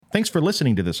Thanks for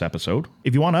listening to this episode.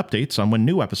 If you want updates on when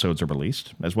new episodes are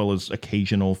released, as well as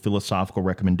occasional philosophical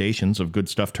recommendations of good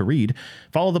stuff to read,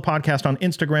 follow the podcast on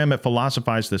Instagram at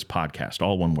PhilosophizeThisPodcast,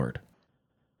 all one word.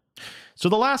 So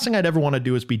the last thing I'd ever want to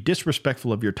do is be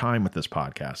disrespectful of your time with this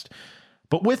podcast.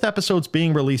 But with episodes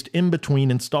being released in between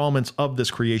installments of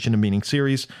this Creation of Meaning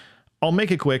series, I'll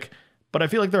make it quick, but I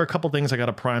feel like there are a couple things I got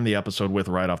to prime the episode with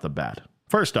right off the bat.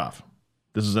 First off,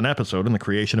 this is an episode in the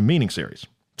Creation of Meaning series.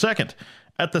 Second,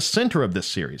 at the center of this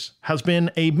series has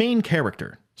been a main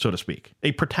character, so to speak,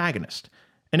 a protagonist.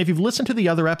 And if you've listened to the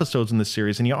other episodes in this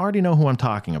series, and you already know who I'm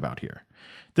talking about here,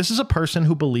 this is a person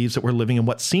who believes that we're living in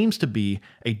what seems to be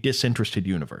a disinterested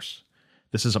universe.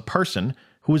 This is a person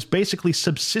who is basically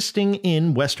subsisting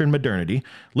in Western modernity,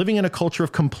 living in a culture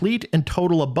of complete and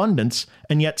total abundance,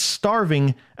 and yet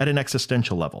starving at an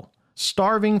existential level.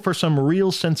 Starving for some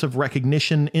real sense of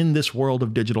recognition in this world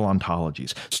of digital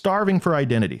ontologies. Starving for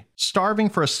identity. Starving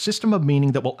for a system of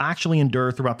meaning that will actually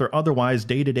endure throughout their otherwise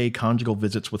day-to-day conjugal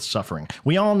visits with suffering.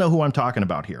 We all know who I'm talking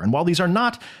about here. And while these are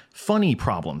not funny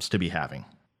problems to be having,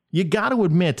 you got to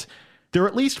admit they're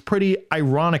at least pretty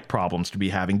ironic problems to be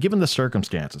having given the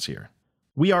circumstances here.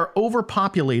 We are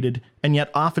overpopulated and yet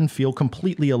often feel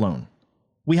completely alone.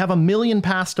 We have a million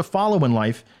paths to follow in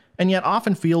life and yet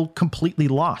often feel completely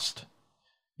lost.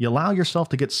 You allow yourself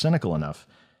to get cynical enough,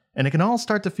 and it can all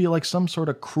start to feel like some sort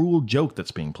of cruel joke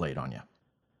that's being played on you.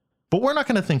 But we're not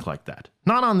going to think like that.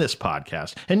 Not on this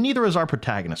podcast, and neither is our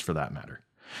protagonist for that matter.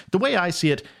 The way I see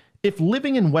it, if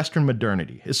living in Western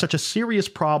modernity is such a serious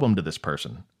problem to this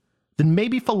person, then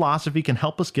maybe philosophy can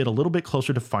help us get a little bit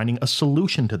closer to finding a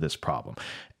solution to this problem.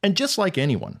 And just like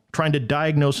anyone trying to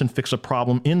diagnose and fix a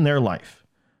problem in their life,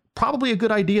 probably a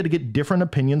good idea to get different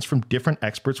opinions from different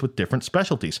experts with different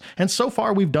specialties. And so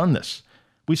far, we've done this.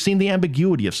 We've seen the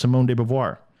ambiguity of Simone de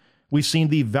Beauvoir. We've seen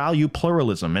the value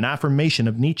pluralism and affirmation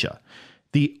of Nietzsche.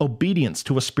 The obedience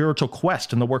to a spiritual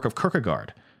quest in the work of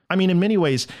Kierkegaard. I mean, in many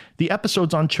ways, the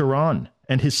episodes on Chiron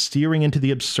and his steering into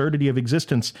the absurdity of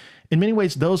existence, in many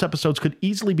ways, those episodes could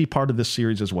easily be part of this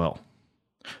series as well.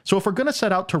 So if we're going to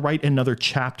set out to write another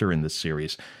chapter in this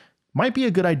series, might be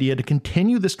a good idea to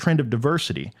continue this trend of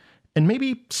diversity and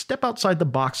maybe step outside the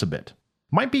box a bit.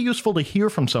 Might be useful to hear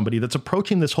from somebody that's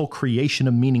approaching this whole creation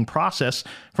of meaning process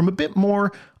from a bit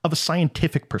more of a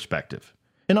scientific perspective.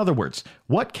 In other words,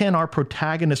 what can our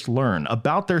protagonist learn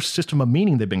about their system of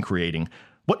meaning they've been creating?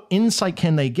 What insight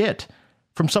can they get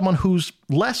from someone who's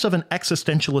less of an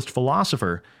existentialist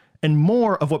philosopher and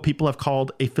more of what people have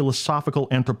called a philosophical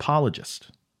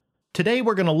anthropologist? Today,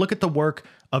 we're going to look at the work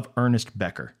of Ernest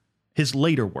Becker. His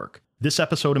later work. This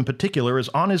episode in particular is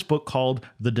on his book called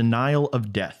The Denial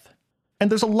of Death. And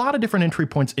there's a lot of different entry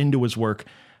points into his work,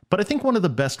 but I think one of the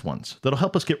best ones that'll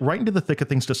help us get right into the thick of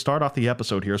things to start off the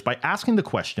episode here is by asking the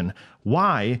question,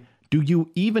 why do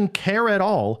you even care at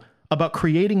all about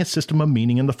creating a system of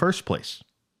meaning in the first place?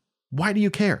 Why do you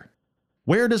care?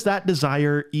 Where does that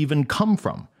desire even come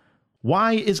from?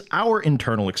 Why is our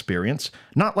internal experience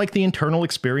not like the internal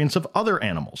experience of other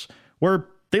animals, where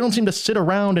they don't seem to sit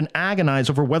around and agonize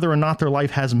over whether or not their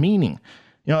life has meaning?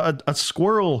 You know, a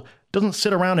squirrel doesn't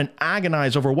sit around and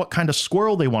agonize over what kind of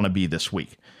squirrel they want to be this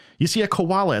week. You see a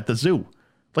koala at the zoo.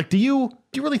 Like, do you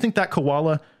really think that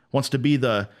koala wants to be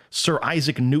the Sir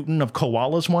Isaac Newton of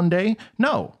koalas one day?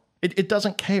 No, it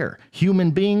doesn't care.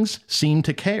 Human beings seem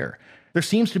to care. There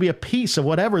seems to be a piece of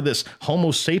whatever this Homo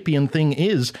sapien thing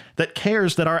is that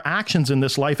cares that our actions in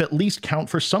this life at least count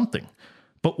for something.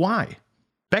 But why?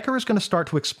 Becker is going to start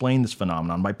to explain this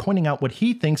phenomenon by pointing out what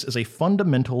he thinks is a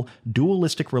fundamental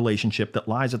dualistic relationship that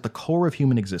lies at the core of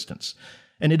human existence.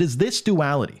 And it is this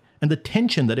duality and the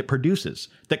tension that it produces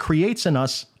that creates in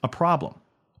us a problem.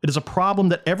 It is a problem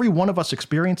that every one of us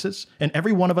experiences, and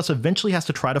every one of us eventually has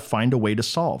to try to find a way to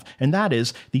solve. And that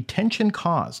is the tension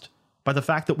caused by the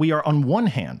fact that we are, on one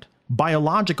hand,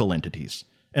 biological entities,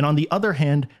 and on the other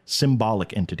hand,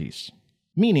 symbolic entities.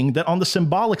 Meaning that on the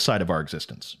symbolic side of our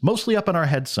existence, mostly up in our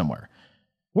heads somewhere,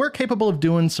 we're capable of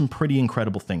doing some pretty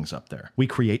incredible things up there. We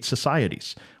create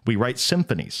societies. We write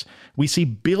symphonies. We see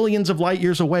billions of light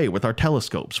years away with our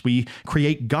telescopes. We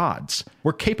create gods.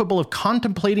 We're capable of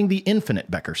contemplating the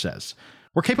infinite, Becker says.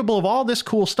 We're capable of all this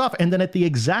cool stuff, and then at the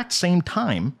exact same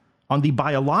time, on the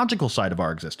biological side of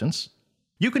our existence,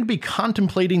 you can be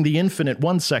contemplating the infinite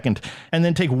 1 second and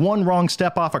then take one wrong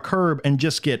step off a curb and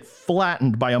just get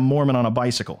flattened by a Mormon on a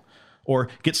bicycle, or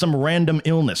get some random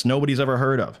illness nobody's ever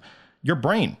heard of. Your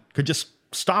brain could just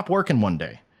stop working one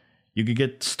day. You could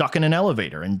get stuck in an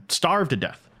elevator and starve to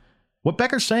death. What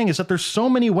Becker's saying is that there's so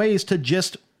many ways to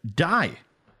just die.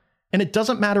 And it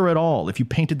doesn't matter at all if you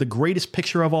painted the greatest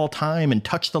picture of all time and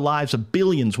touched the lives of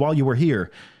billions while you were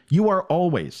here. You are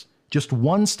always just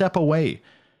one step away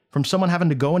from someone having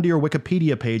to go into your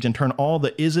Wikipedia page and turn all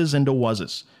the is's into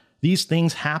was's. These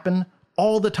things happen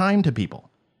all the time to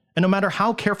people. And no matter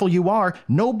how careful you are,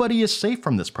 nobody is safe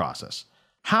from this process.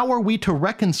 How are we to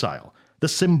reconcile the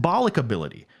symbolic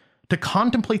ability to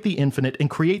contemplate the infinite and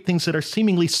create things that are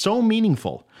seemingly so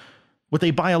meaningful with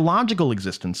a biological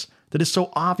existence that is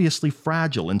so obviously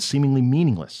fragile and seemingly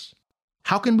meaningless?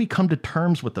 How can we come to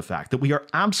terms with the fact that we are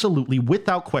absolutely,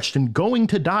 without question, going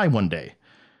to die one day,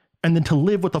 and then to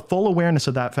live with a full awareness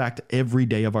of that fact every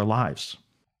day of our lives?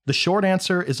 The short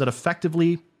answer is that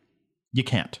effectively, you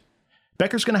can't.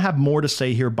 Becker's going to have more to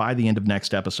say here by the end of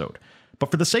next episode. But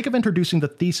for the sake of introducing the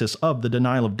thesis of the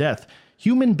denial of death,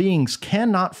 human beings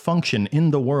cannot function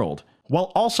in the world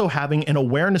while also having an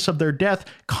awareness of their death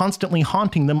constantly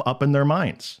haunting them up in their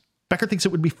minds. Becker thinks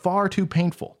it would be far too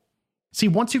painful. See,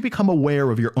 once you become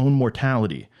aware of your own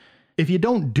mortality, if you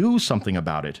don't do something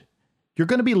about it, you're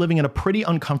going to be living in a pretty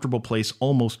uncomfortable place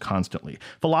almost constantly.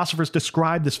 Philosophers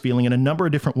describe this feeling in a number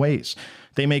of different ways.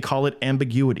 They may call it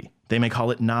ambiguity. They may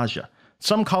call it nausea.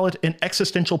 Some call it an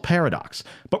existential paradox.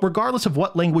 But regardless of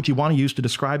what language you want to use to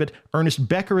describe it, Ernest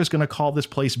Becker is going to call this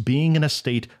place being in a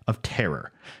state of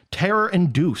terror. Terror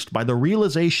induced by the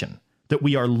realization that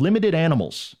we are limited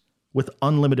animals with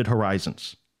unlimited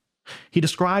horizons. He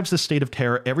describes the state of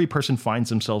terror every person finds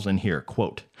themselves in here.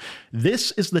 Quote,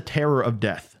 "This is the terror of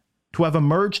death. To have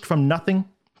emerged from nothing,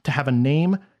 to have a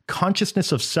name,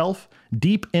 consciousness of self,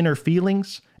 deep inner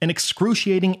feelings, an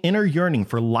excruciating inner yearning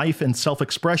for life and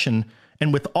self-expression,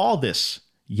 and with all this,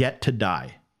 yet to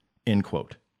die." End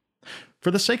quote.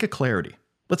 For the sake of clarity,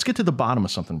 let's get to the bottom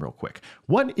of something real quick.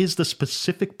 What is the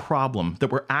specific problem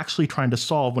that we're actually trying to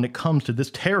solve when it comes to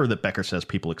this terror that Becker says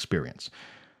people experience?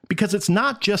 Because it's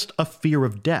not just a fear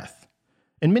of death.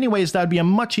 In many ways, that'd be a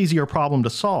much easier problem to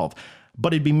solve,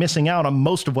 but it'd be missing out on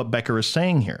most of what Becker is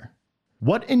saying here.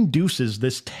 What induces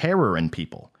this terror in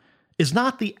people is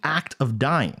not the act of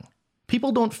dying.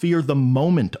 People don't fear the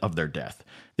moment of their death.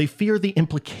 They fear the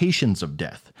implications of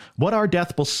death, what our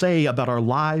death will say about our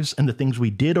lives and the things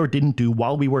we did or didn't do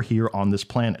while we were here on this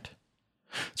planet.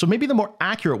 So maybe the more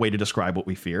accurate way to describe what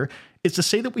we fear is to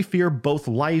say that we fear both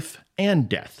life and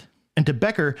death. And to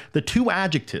Becker, the two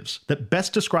adjectives that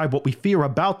best describe what we fear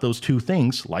about those two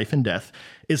things, life and death,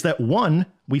 is that one,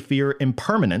 we fear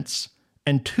impermanence,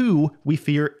 and two, we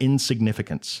fear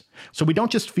insignificance. So we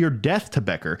don't just fear death to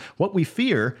Becker. What we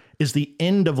fear is the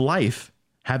end of life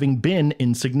having been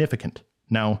insignificant.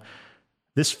 Now,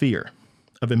 this fear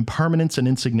of impermanence and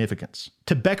insignificance,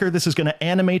 to Becker, this is going to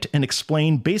animate and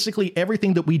explain basically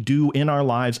everything that we do in our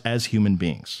lives as human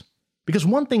beings. Because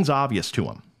one thing's obvious to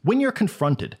him. When you're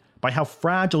confronted by how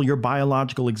fragile your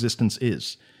biological existence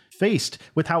is, faced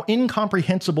with how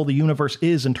incomprehensible the universe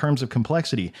is in terms of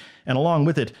complexity, and along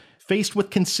with it, faced with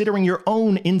considering your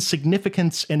own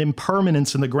insignificance and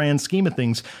impermanence in the grand scheme of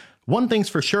things, one thing's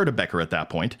for sure to Becker at that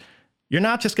point. You're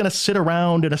not just going to sit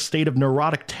around in a state of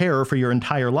neurotic terror for your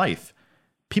entire life.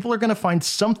 People are going to find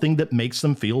something that makes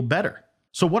them feel better.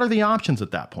 So what are the options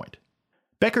at that point?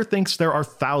 Becker thinks there are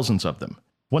thousands of them.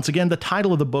 Once again, the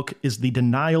title of the book is The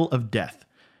Denial of Death.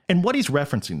 And what he's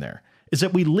referencing there is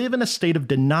that we live in a state of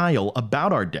denial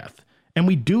about our death, and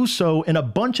we do so in a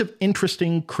bunch of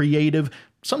interesting, creative,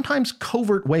 sometimes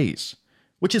covert ways,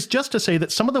 which is just to say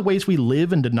that some of the ways we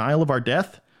live in denial of our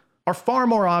death are far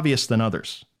more obvious than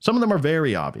others. Some of them are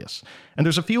very obvious, and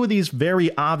there's a few of these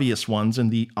very obvious ones in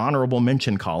the honorable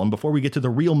mention column before we get to the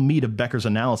real meat of Becker's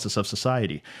analysis of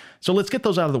society. So let's get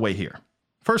those out of the way here.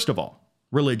 First of all,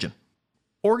 religion.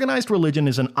 Organized religion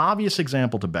is an obvious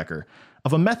example to Becker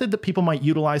of a method that people might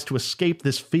utilize to escape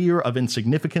this fear of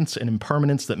insignificance and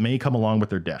impermanence that may come along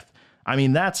with their death. I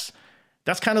mean, that's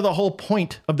kind of the whole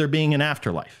point of there being an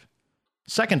afterlife.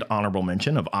 Second honorable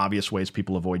mention of obvious ways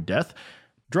people avoid death,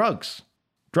 drugs.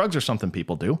 Drugs are something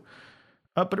people do.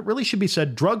 But it really should be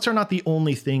said, drugs are not the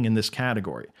only thing in this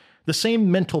category. The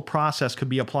same mental process could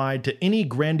be applied to any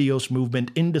grandiose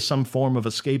movement into some form of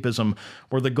escapism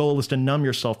where the goal is to numb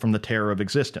yourself from the terror of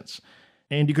existence.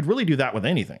 And you could really do that with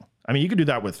anything. I mean, you could do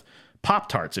that with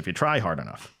Pop-Tarts if you try hard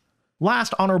enough.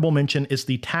 Last honorable mention is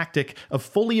the tactic of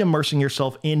fully immersing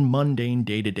yourself in mundane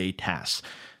day-to-day tasks.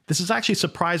 This is actually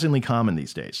surprisingly common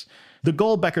these days. The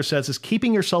goal, Becker says, is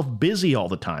keeping yourself busy all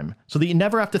the time so that you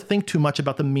never have to think too much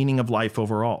about the meaning of life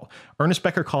overall. Ernest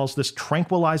Becker calls this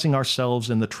tranquilizing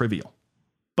ourselves in the trivial.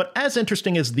 But as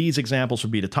interesting as these examples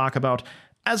would be to talk about,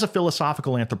 as a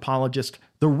philosophical anthropologist,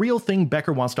 the real thing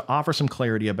Becker wants to offer some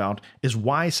clarity about is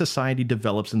why society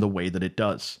develops in the way that it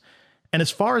does. And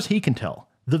as far as he can tell,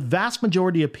 the vast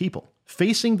majority of people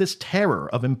facing this terror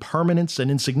of impermanence and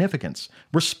insignificance,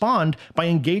 respond by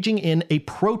engaging in a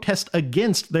protest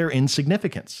against their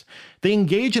insignificance. They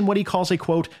engage in what he calls a,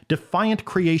 quote, defiant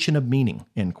creation of meaning,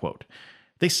 end quote.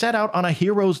 They set out on a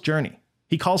hero's journey.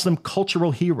 He calls them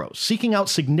cultural heroes, seeking out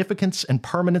significance and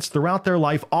permanence throughout their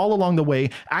life, all along the way,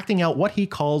 acting out what he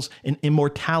calls an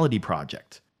immortality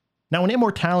project. Now, an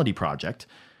immortality project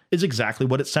is exactly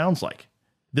what it sounds like.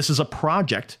 This is a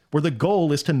project where the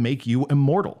goal is to make you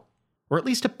immortal, or at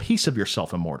least a piece of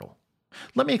yourself immortal.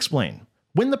 Let me explain.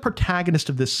 When the protagonist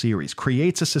of this series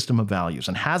creates a system of values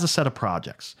and has a set of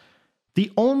projects, the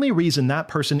only reason that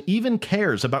person even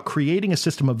cares about creating a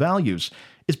system of values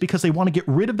is because they want to get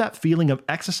rid of that feeling of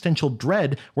existential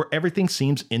dread where everything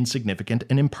seems insignificant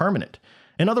and impermanent.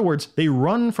 In other words, they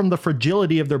run from the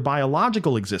fragility of their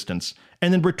biological existence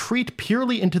and then retreat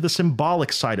purely into the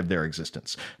symbolic side of their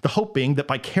existence, the hope being that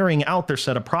by carrying out their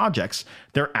set of projects,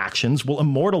 their actions will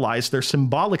immortalize their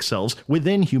symbolic selves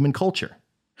within human culture.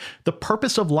 The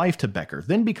purpose of life to Becker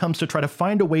then becomes to try to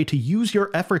find a way to use your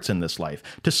efforts in this life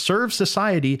to serve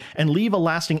society and leave a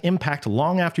lasting impact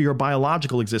long after your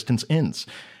biological existence ends.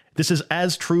 This is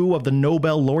as true of the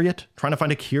Nobel laureate trying to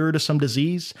find a cure to some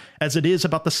disease as it is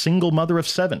about the single mother of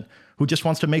 7 who just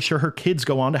wants to make sure her kids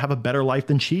go on to have a better life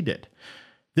than she did.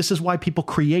 This is why people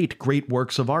create great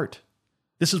works of art.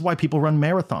 This is why people run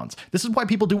marathons. This is why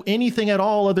people do anything at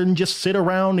all other than just sit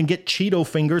around and get Cheeto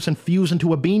fingers and fuse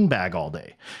into a beanbag all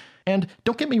day. And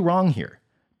don't get me wrong here.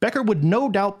 Becker would no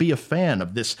doubt be a fan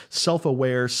of this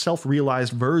self-aware,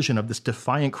 self-realized version of this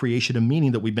defiant creation of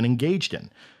meaning that we've been engaged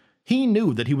in. He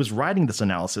knew that he was writing this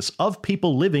analysis of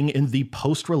people living in the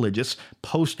post-religious,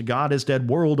 post-God-is-dead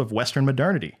world of Western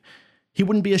modernity. He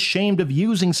wouldn't be ashamed of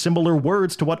using similar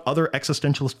words to what other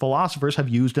existentialist philosophers have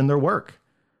used in their work.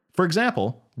 For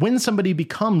example, when somebody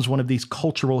becomes one of these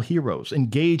cultural heroes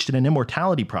engaged in an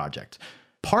immortality project,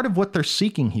 part of what they're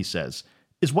seeking, he says,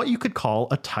 is what you could call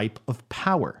a type of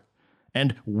power.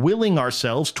 And willing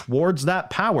ourselves towards that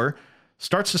power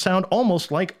starts to sound almost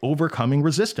like overcoming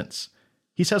resistance.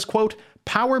 He says, quote,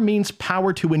 power means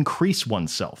power to increase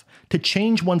oneself, to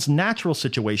change one's natural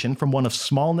situation from one of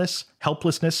smallness,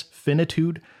 helplessness,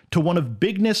 finitude, to one of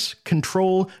bigness,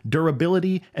 control,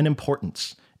 durability, and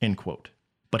importance, end quote.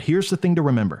 But here's the thing to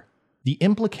remember. The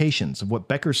implications of what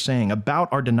Becker's saying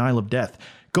about our denial of death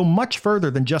go much further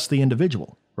than just the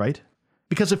individual, right?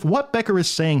 Because if what Becker is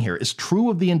saying here is true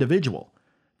of the individual,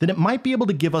 then it might be able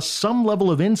to give us some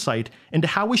level of insight into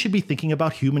how we should be thinking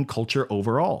about human culture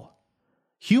overall.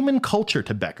 Human culture,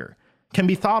 to Becker, can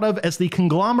be thought of as the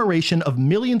conglomeration of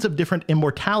millions of different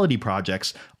immortality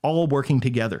projects all working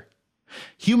together.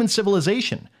 Human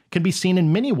civilization can be seen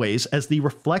in many ways as the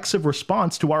reflexive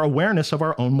response to our awareness of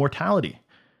our own mortality.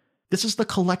 This is the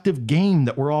collective game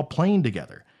that we're all playing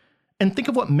together. And think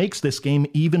of what makes this game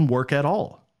even work at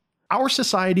all. Our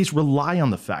societies rely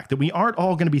on the fact that we aren't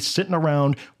all going to be sitting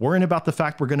around worrying about the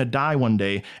fact we're going to die one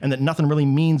day and that nothing really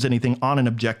means anything on an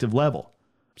objective level.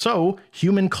 So,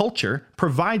 human culture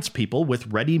provides people with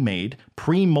ready-made,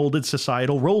 pre-molded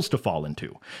societal roles to fall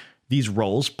into. These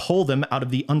roles pull them out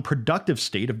of the unproductive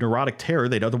state of neurotic terror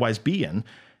they'd otherwise be in,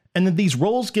 and then these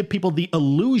roles give people the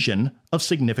illusion of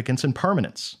significance and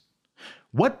permanence.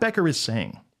 What Becker is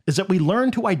saying is that we learn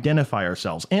to identify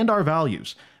ourselves and our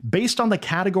values based on the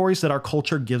categories that our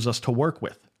culture gives us to work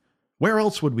with. Where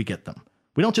else would we get them?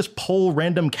 We don't just pull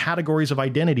random categories of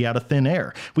identity out of thin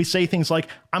air. We say things like,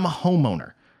 I'm a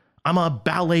homeowner, I'm a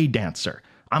ballet dancer,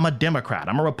 I'm a Democrat,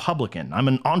 I'm a Republican, I'm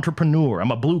an entrepreneur,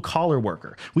 I'm a blue-collar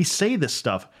worker. We say this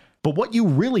stuff, but what you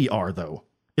really are, though,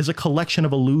 is a collection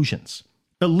of illusions.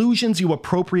 Illusions you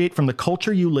appropriate from the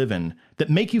culture you live in that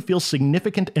make you feel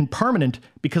significant and permanent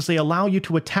because they allow you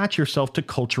to attach yourself to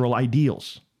cultural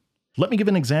ideals. Let me give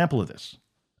an example of this.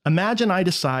 Imagine I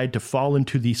decide to fall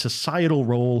into the societal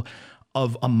role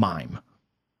of a mime.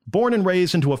 Born and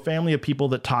raised into a family of people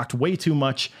that talked way too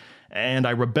much, and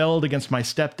I rebelled against my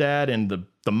stepdad, and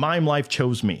the mime life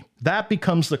chose me. That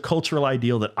becomes the cultural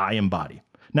ideal that I embody.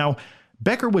 Now,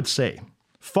 Becker would say,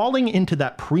 falling into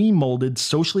that pre-molded,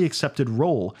 socially accepted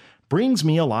role brings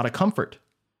me a lot of comfort.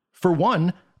 For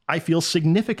one, I feel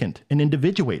significant and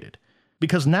individuated,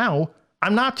 because now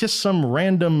I'm not just some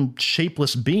random,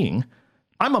 shapeless being.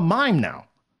 I'm a mime now.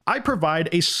 I provide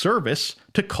a service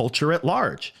to culture at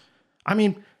large. I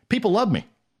mean, people love me.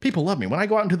 People love me. When I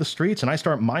go out into the streets and I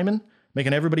start miming,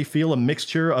 making everybody feel a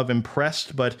mixture of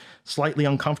impressed but slightly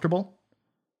uncomfortable,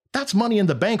 that's money in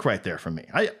the bank right there for me.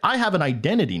 I have an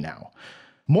identity now.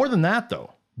 More than that,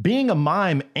 though, being a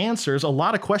mime answers a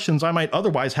lot of questions I might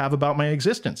otherwise have about my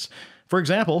existence. For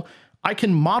example, I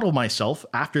can model myself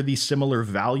after these similar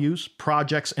values,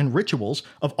 projects, and rituals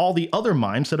of all the other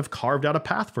mimes that have carved out a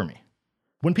path for me.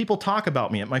 When people talk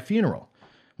about me at my funeral,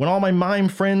 when all my mime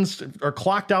friends are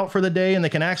clocked out for the day and they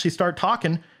can actually start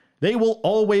talking, they will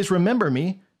always remember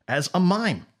me as a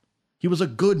mime. He was a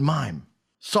good mime.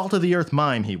 Salt of the earth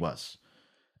mime he was.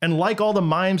 And like all the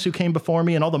mimes who came before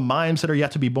me and all the mimes that are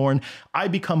yet to be born, I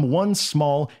become one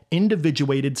small,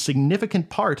 individuated,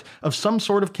 significant part of some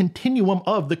sort of continuum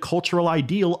of the cultural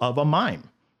ideal of a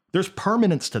mime. There's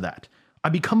permanence to that. I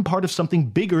become part of something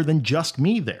bigger than just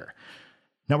me there.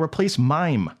 Now replace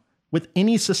mime with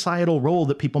any societal role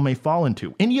that people may fall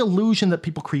into, any illusion that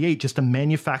people create just to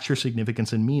manufacture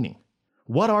significance and meaning.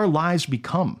 What our lives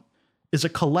become is a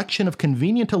collection of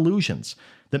convenient illusions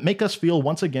that make us feel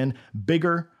once again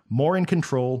bigger, more in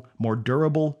control, more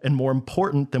durable, and more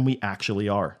important than we actually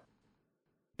are.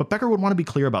 But Becker would want to be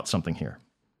clear about something here.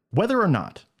 Whether or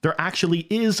not there actually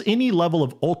is any level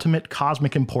of ultimate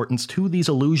cosmic importance to these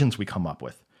illusions we come up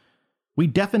with, we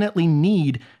definitely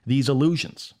need these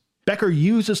illusions. Becker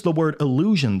uses the word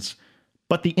illusions,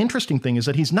 but the interesting thing is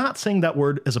that he's not saying that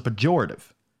word as a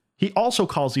pejorative. He also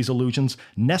calls these illusions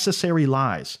necessary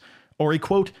lies, or a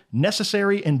quote,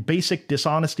 necessary and basic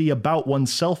dishonesty about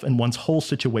oneself and one's whole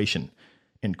situation,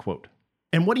 end quote.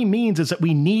 And what he means is that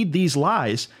we need these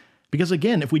lies because,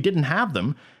 again, if we didn't have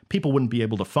them, people wouldn't be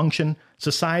able to function,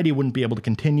 society wouldn't be able to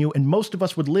continue, and most of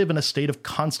us would live in a state of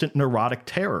constant neurotic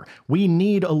terror. We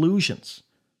need illusions.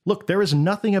 Look, there is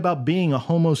nothing about being a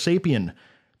Homo sapien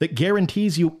that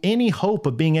guarantees you any hope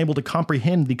of being able to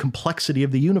comprehend the complexity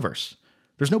of the universe.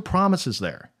 There's no promises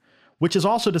there. Which is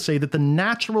also to say that the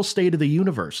natural state of the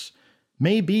universe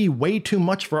may be way too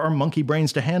much for our monkey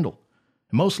brains to handle.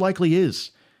 It most likely is.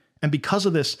 And because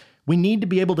of this, we need to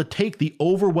be able to take the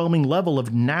overwhelming level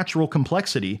of natural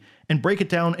complexity and break it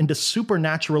down into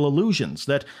supernatural illusions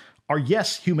that are,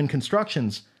 yes, human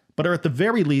constructions, but are at the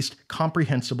very least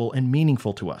comprehensible and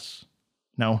meaningful to us.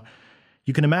 Now,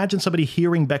 you can imagine somebody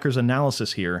hearing Becker's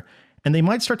analysis here, and they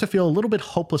might start to feel a little bit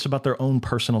hopeless about their own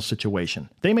personal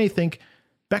situation. They may think,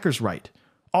 Becker's right.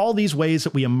 All these ways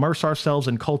that we immerse ourselves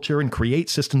in culture and create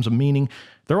systems of meaning,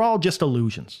 they're all just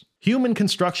illusions. Human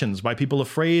constructions by people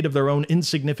afraid of their own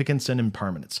insignificance and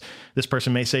impermanence. This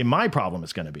person may say, my problem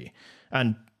is going to be.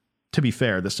 And to be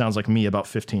fair, this sounds like me about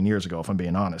 15 years ago, if I'm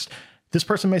being honest. This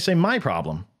person may say, my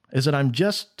problem is that I'm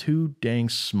just too dang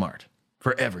smart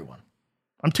for everyone.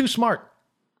 I'm too smart.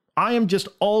 I am just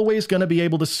always going to be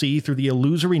able to see through the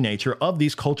illusory nature of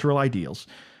these cultural ideals.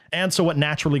 And so what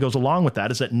naturally goes along with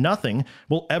that is that nothing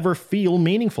will ever feel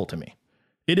meaningful to me.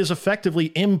 It is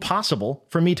effectively impossible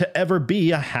for me to ever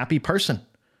be a happy person.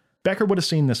 Becker would have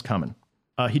seen this coming.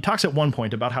 He talks at one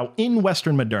point about how in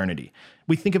Western modernity,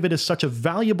 we think of it as such a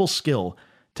valuable skill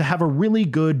to have a really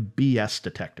good BS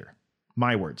detector.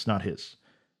 My words, not his.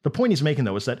 The point he's making,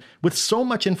 though, is that with so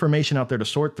much information out there to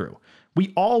sort through,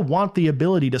 we all want the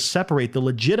ability to separate the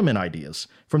legitimate ideas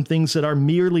from things that are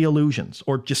merely illusions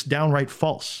or just downright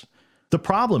false. The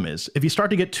problem is, if you start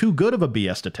to get too good of a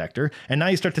BS detector, and now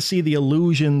you start to see the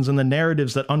illusions and the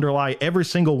narratives that underlie every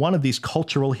single one of these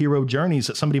cultural hero journeys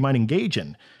that somebody might engage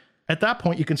in, at that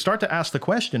point you can start to ask the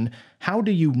question, how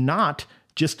do you not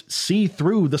just see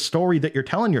through the story that you're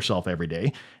telling yourself every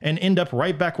day and end up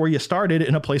right back where you started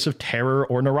in a place of terror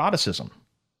or neuroticism?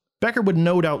 Becker would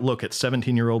no doubt look at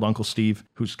 17-year-old Uncle Steve,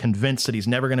 who's convinced that he's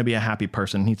never going to be a happy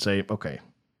person, and he'd say, okay,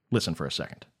 listen for a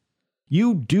second.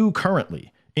 You do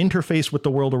currently interface with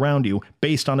the world around you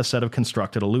based on a set of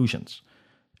constructed illusions.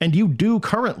 And you do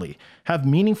currently have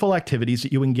meaningful activities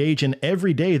that you engage in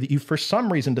every day that you for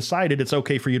some reason decided it's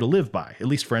okay for you to live by, at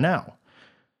least for now.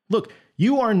 Look,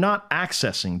 you are not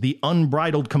accessing the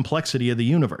unbridled complexity of the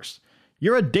universe.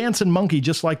 You're a dancing monkey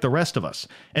just like the rest of us.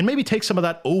 And maybe take some of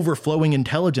that overflowing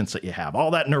intelligence that you have,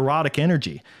 all that neurotic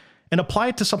energy, and apply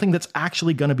it to something that's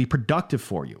actually going to be productive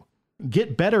for you.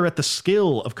 Get better at the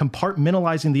skill of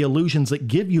compartmentalizing the illusions that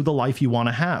give you the life you want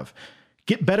to have.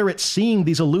 Get better at seeing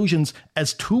these illusions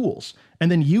as tools, and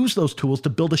then use those tools to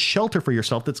build a shelter for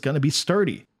yourself that's going to be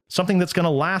sturdy, something that's going to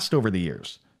last over the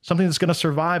years, something that's going to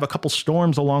survive a couple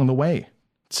storms along the way.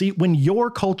 See, when your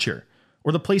culture,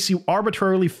 or the place you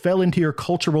arbitrarily fell into your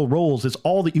cultural roles, is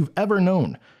all that you've ever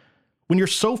known, when you're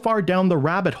so far down the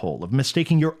rabbit hole of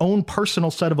mistaking your own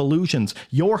personal set of illusions,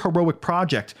 your heroic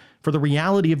project, for the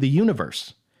reality of the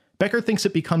universe, Becker thinks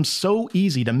it becomes so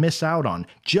easy to miss out on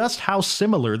just how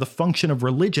similar the function of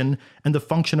religion and the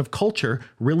function of culture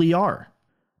really are.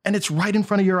 And it's right in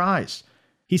front of your eyes.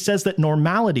 He says that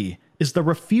normality is the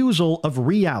refusal of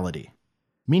reality,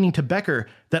 meaning to Becker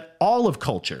that all of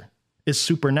culture is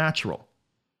supernatural.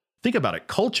 Think about it.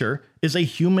 Culture is a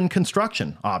human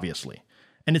construction, obviously,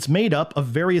 and it's made up of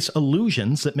various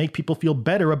illusions that make people feel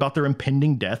better about their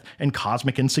impending death and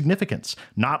cosmic insignificance,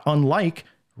 not unlike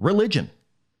religion.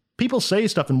 People say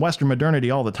stuff in Western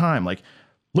modernity all the time, like,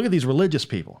 look at these religious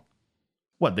people.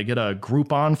 What, they get a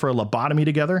Groupon for a lobotomy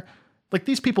together? Like,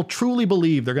 these people truly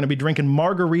believe they're going to be drinking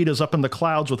margaritas up in the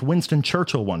clouds with Winston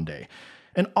Churchill one day.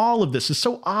 And all of this is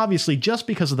so obviously just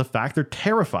because of the fact they're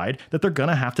terrified that they're going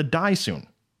to have to die soon.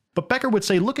 But Becker would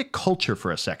say, look at culture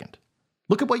for a second.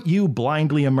 Look at what you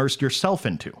blindly immersed yourself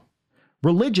into.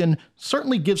 Religion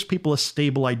certainly gives people a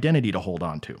stable identity to hold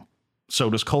on to. So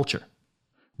does culture.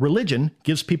 Religion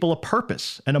gives people a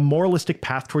purpose and a moralistic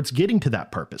path towards getting to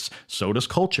that purpose. So does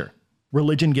culture.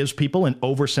 Religion gives people an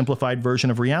oversimplified version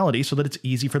of reality so that it's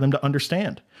easy for them to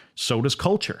understand. So does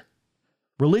culture.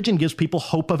 Religion gives people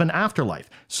hope of an afterlife.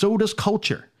 So does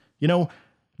culture. You know,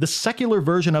 the secular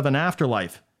version of an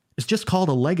afterlife is just called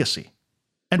a legacy.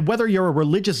 And whether you're a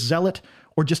religious zealot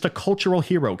or just a cultural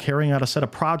hero carrying out a set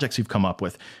of projects you've come up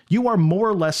with, you are more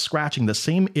or less scratching the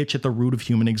same itch at the root of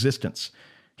human existence.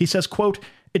 He says, quote,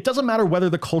 "It doesn't matter whether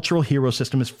the cultural hero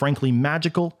system is frankly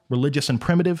magical, religious and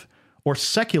primitive, or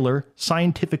secular,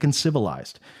 scientific and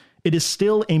civilized. It is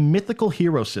still a mythical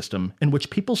hero system in which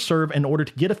people serve in order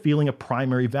to get a feeling of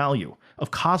primary value,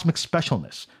 of cosmic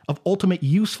specialness, of ultimate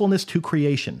usefulness to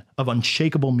creation, of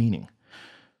unshakable meaning.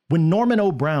 When Norman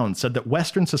O. Brown said that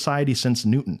Western society since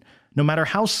Newton, no matter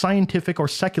how scientific or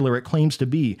secular it claims to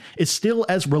be, is still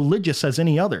as religious as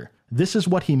any other, this is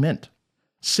what he meant.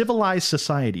 Civilized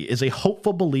society is a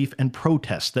hopeful belief and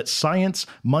protest that science,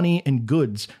 money, and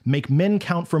goods make men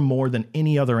count for more than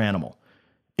any other animal.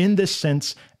 In this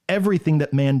sense, everything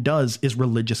that man does is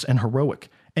religious and heroic,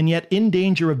 and yet in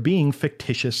danger of being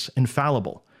fictitious and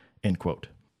fallible." End quote.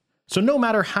 So no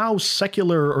matter how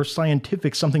secular or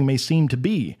scientific something may seem to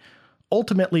be,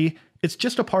 ultimately, it's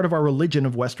just a part of our religion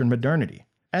of Western modernity.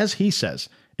 As he says,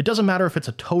 it doesn't matter if it's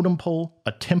a totem pole,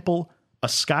 a temple, a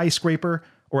skyscraper,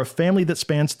 or a family that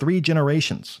spans 3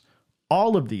 generations.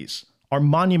 All of these are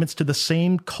monuments to the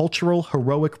same cultural,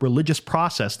 heroic, religious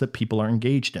process that people are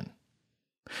engaged in.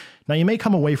 Now, you may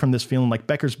come away from this feeling like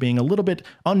Becker's being a little bit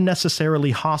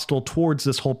unnecessarily hostile towards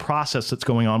this whole process that's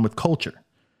going on with culture.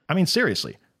 I mean,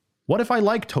 seriously, what if I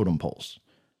like totem poles?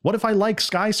 What if I like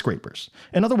skyscrapers?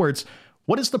 In other words,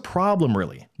 what is the problem,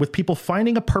 really, with people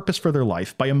finding a purpose for their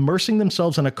life by immersing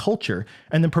themselves in a culture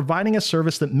and then providing a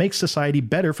service that makes society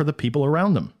better for the people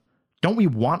around them? Don't we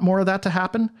want more of that to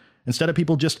happen, instead of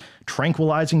people just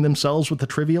tranquilizing themselves with the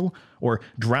trivial or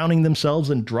drowning themselves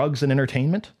in drugs and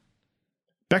entertainment?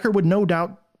 Becker would no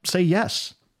doubt say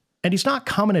yes. And he's not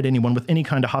coming at anyone with any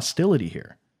kind of hostility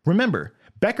here. Remember,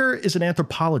 Becker is an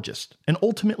anthropologist and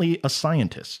ultimately a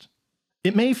scientist.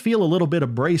 It may feel a little bit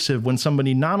abrasive when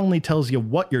somebody not only tells you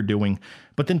what you're doing,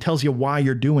 but then tells you why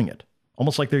you're doing it,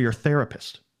 almost like they're your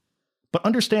therapist. But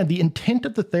understand, the intent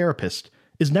of the therapist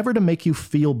is never to make you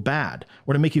feel bad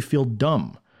or to make you feel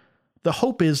dumb. The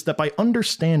hope is that by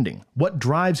understanding what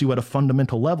drives you at a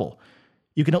fundamental level,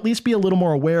 you can at least be a little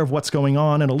more aware of what's going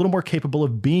on and a little more capable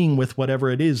of being with whatever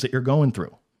it is that you're going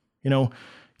through. You know,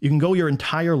 you can go your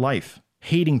entire life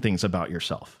hating things about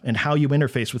yourself and how you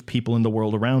interface with people in the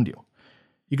world around you.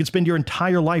 You could spend your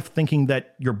entire life thinking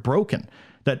that you're broken,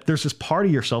 that there's this part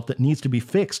of yourself that needs to be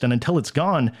fixed, and until it's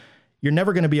gone, you're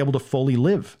never going to be able to fully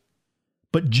live.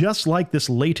 But just like this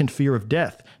latent fear of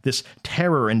death, this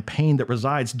terror and pain that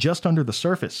resides just under the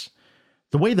surface,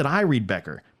 the way that I read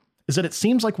Becker is that it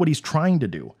seems like what he's trying to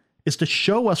do is to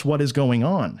show us what is going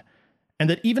on, and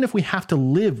that even if we have to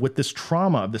live with this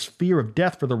trauma, this fear of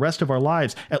death for the rest of our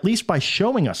lives, at least by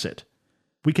showing us it,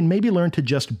 we can maybe learn to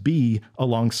just be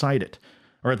alongside it,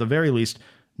 or at the very least,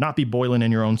 not be boiling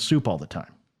in your own soup all the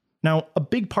time. Now, a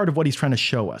big part of what he's trying to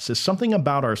show us is something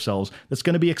about ourselves that's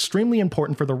going to be extremely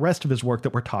important for the rest of his work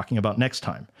that we're talking about next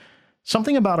time.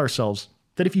 Something about ourselves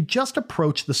that if you just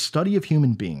approach the study of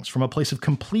human beings from a place of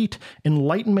complete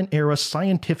Enlightenment-era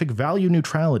scientific value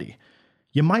neutrality,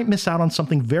 you might miss out on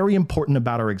something very important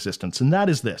about our existence, and that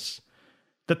is this: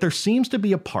 that there seems to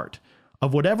be a part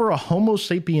of whatever a Homo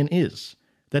sapien is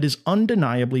that is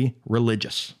undeniably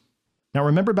religious. Now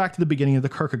remember back to the beginning of the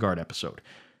Kierkegaard episode.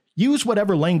 Use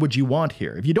whatever language you want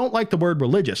here. If you don't like the word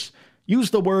religious,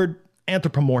 use the word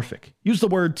anthropomorphic. Use the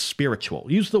word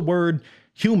spiritual. Use the word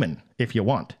human if you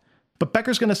want. But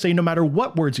Becker's going to say no matter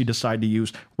what words you decide to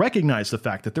use, recognize the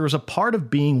fact that there is a part of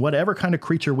being whatever kind of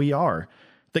creature we are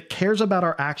that cares about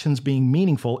our actions being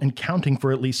meaningful and counting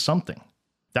for at least something.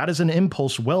 That is an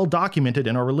impulse well documented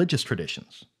in our religious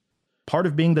traditions. Part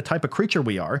of being the type of creature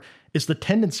we are is the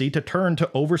tendency to turn to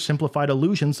oversimplified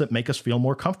illusions that make us feel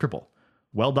more comfortable.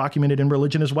 well documented in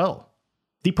religion as well.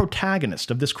 The protagonist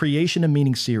of this creation and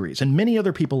meaning series, and many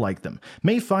other people like them,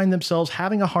 may find themselves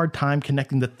having a hard time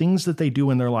connecting the things that they do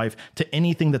in their life to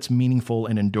anything that's meaningful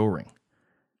and enduring.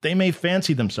 They may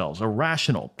fancy themselves a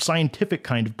rational, scientific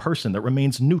kind of person that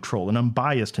remains neutral and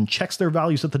unbiased and checks their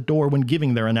values at the door when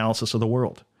giving their analysis of the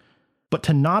world. But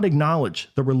to not acknowledge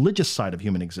the religious side of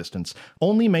human existence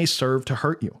only may serve to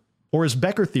hurt you. Or as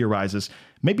Becker theorizes,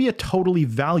 maybe a totally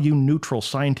value-neutral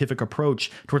scientific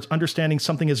approach towards understanding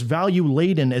something as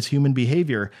value-laden as human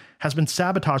behavior has been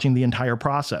sabotaging the entire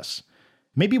process.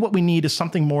 Maybe what we need is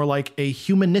something more like a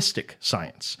humanistic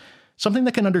science. Something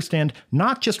that can understand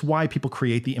not just why people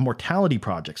create the immortality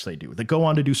projects they do, that go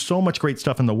on to do so much great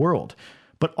stuff in the world,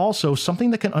 but also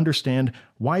something that can understand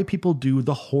why people do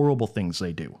the horrible things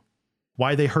they do.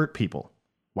 Why they hurt people.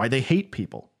 Why they hate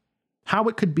people. How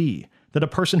it could be that a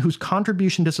person whose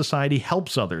contribution to society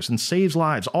helps others and saves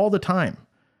lives all the time,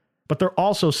 but they're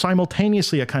also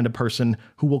simultaneously a kind of person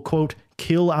who will, quote,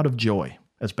 kill out of joy,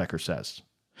 as Becker says.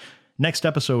 Next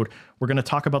episode, we're going to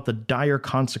talk about the dire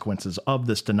consequences of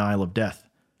this denial of death.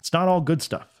 It's not all good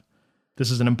stuff.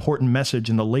 This is an important message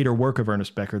in the later work of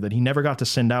Ernest Becker that he never got to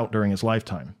send out during his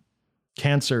lifetime.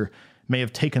 Cancer may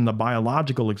have taken the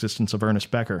biological existence of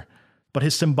Ernest Becker, but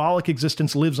his symbolic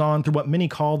existence lives on through what many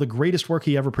call the greatest work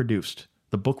he ever produced,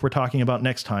 the book we're talking about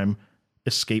next time,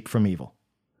 Escape from Evil.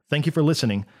 Thank you for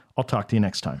listening. I'll talk to you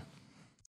next time.